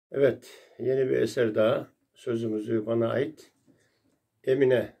Evet, yeni bir eser daha. Sözümüzü bana ait.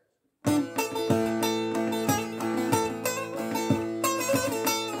 Emine.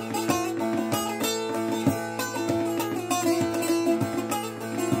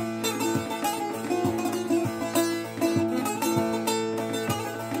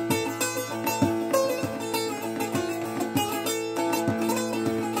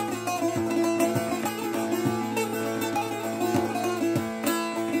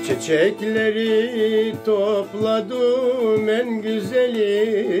 Çiçekleri topladım en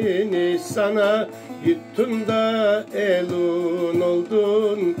güzelini sana, yuttun da elun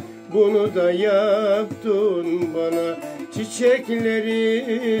oldun, bunu da yaptın bana.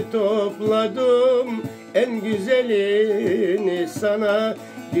 Çiçekleri topladım en güzelini sana,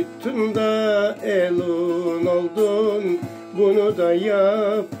 yuttun da elun oldun, bunu da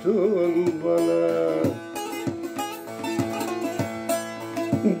yaptın bana.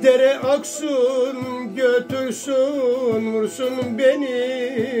 Dere aksın götürsün, vursun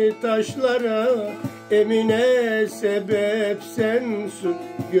beni taşlara, Emine sebep sensin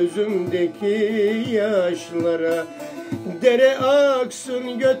gözümdeki yaşlara. Dere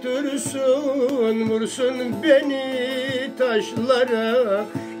aksın götürsün, vursun beni taşlara,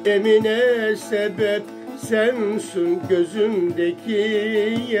 Emine sebep sensin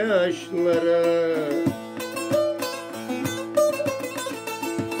gözümdeki yaşlara.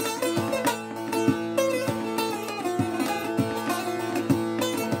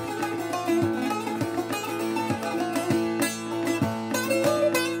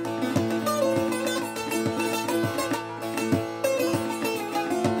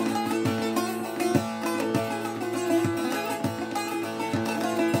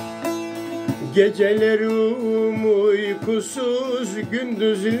 Gecelerim uykusuz,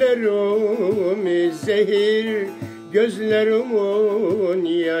 gündüzlerim zehir, gözlerimin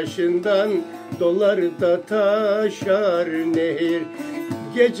yaşından dolar da taşar nehir.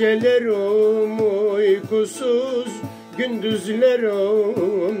 Gecelerim uykusuz, gündüzlerim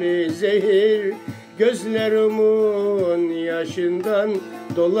zehir, gözlerimin yaşından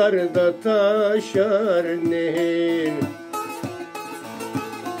dolar da taşar nehir.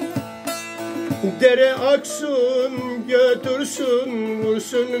 Dere aksın götürsün,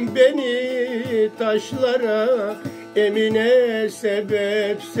 vursun beni taşlara, Emine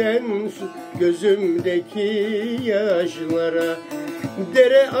sebep sensin gözümdeki yaşlara.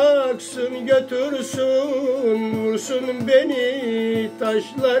 Dere aksın götürsün, vursun beni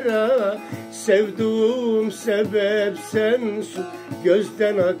taşlara, sevduğum sebep sensin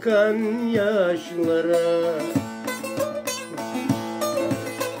gözden akan yaşlara.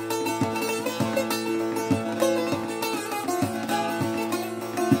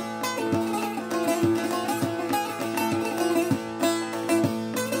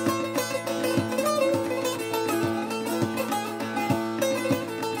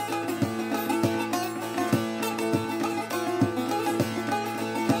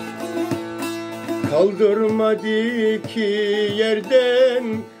 Kaldırmadı ki yerden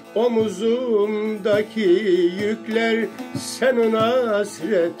omuzumdaki yükler, senin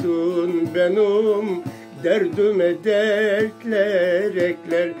hasretun benim derdime dertler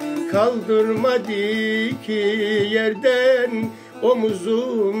ekler. Kaldırmadı ki yerden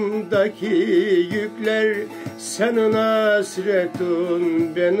omuzumdaki yükler, senin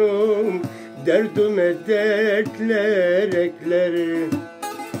hasretun benim derdime dertler ekler.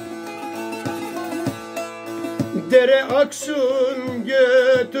 Dere aksın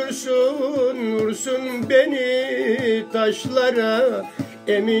götürsün, vursun beni taşlara,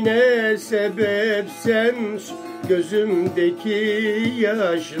 Emine sebep sensin gözümdeki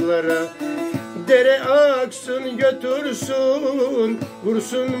yaşlara. Dere aksın götürsün,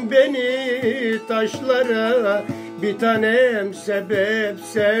 vursun beni taşlara, bir tanem sebep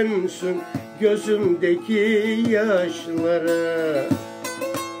sensin gözümdeki yaşlara.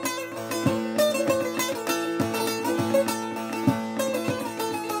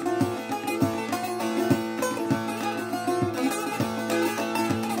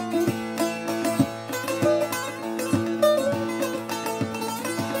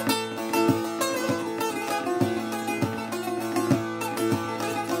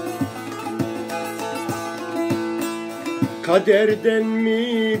 Kaderden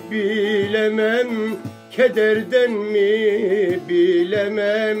mi bilemem, kederden mi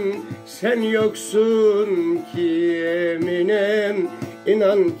bilemem, sen yoksun ki Eminem,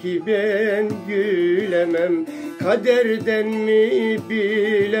 inan ki ben gülemem. Kaderden mi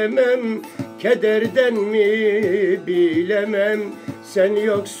bilemem, kederden mi bilemem, sen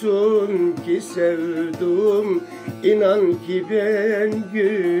yoksun ki sevdum, inan ki ben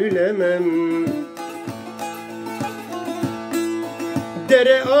gülemem.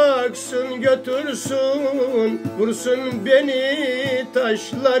 Dere aksın götürsün, vursun beni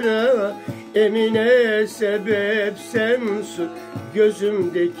taşlara, Emine sebep sensin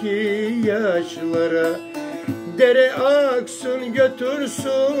gözümdeki yaşlara. Dere aksın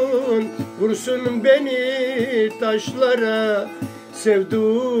götürsün, vursun beni taşlara,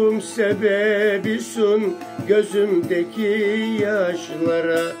 sevduğum sebebisin gözümdeki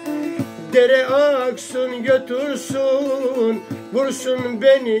yaşlara. Dere aksın götürsün, vursun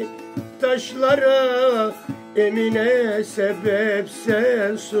beni taşlara, Emine sebep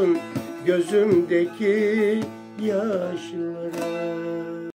sensin gözümdeki yaşlara.